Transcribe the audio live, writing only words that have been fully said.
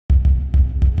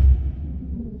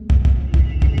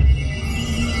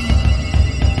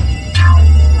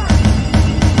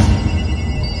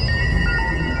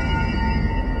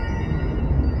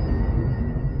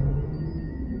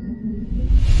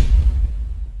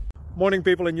Morning,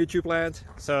 people in YouTube land.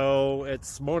 So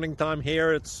it's morning time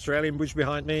here. It's Australian bush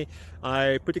behind me.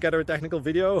 I put together a technical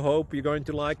video. Hope you're going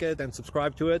to like it and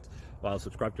subscribe to it. Well,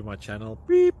 subscribe to my channel.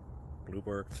 Beep.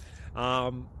 Blooper.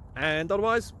 And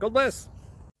otherwise, God bless.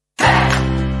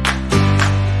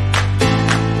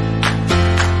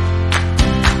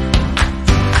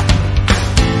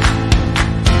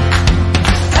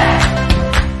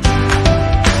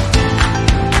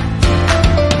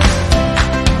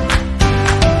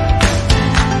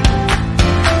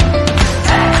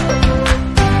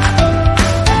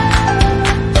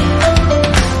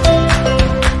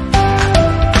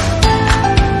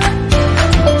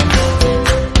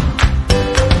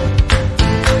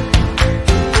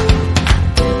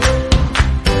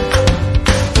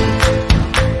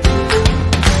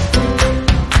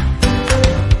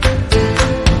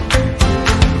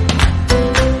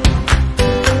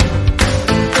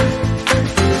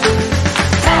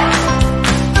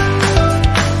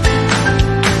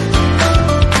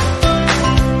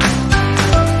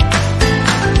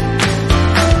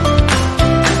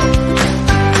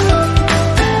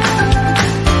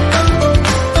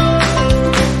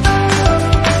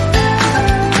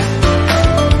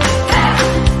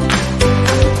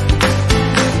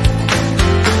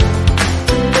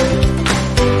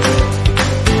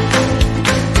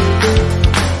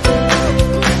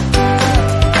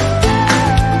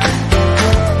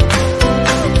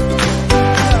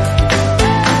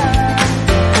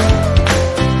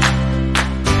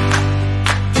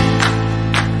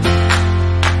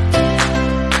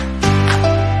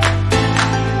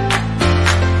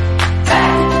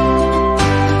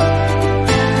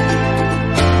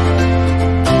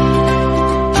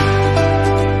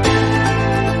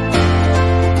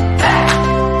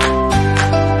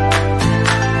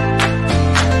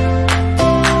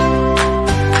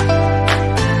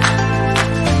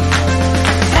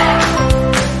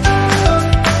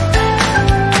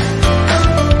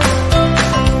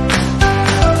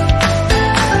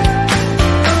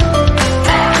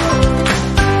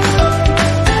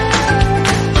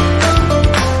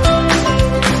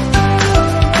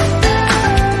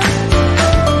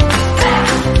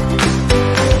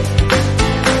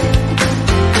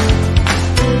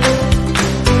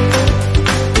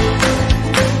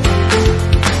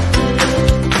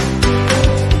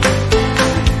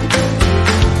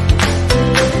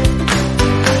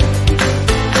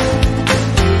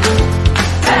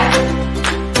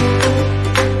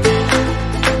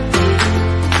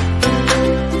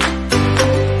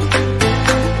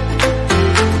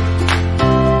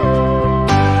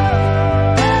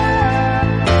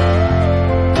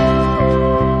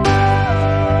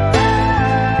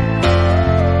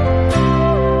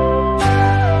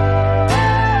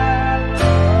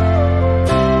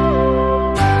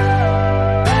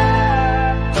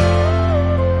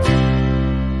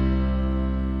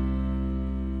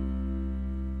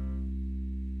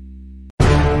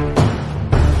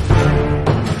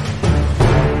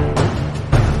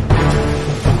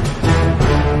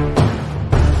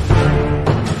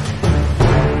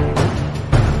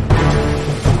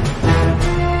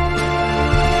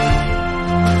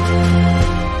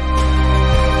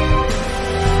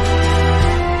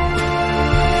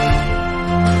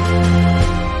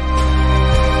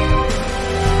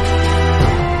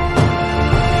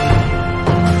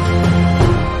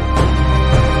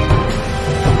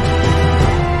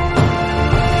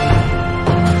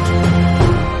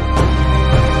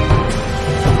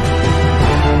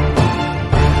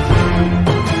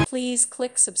 Please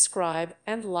click subscribe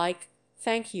and like.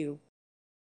 Thank you.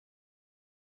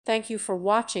 Thank you for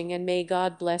watching, and may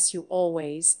God bless you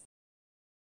always.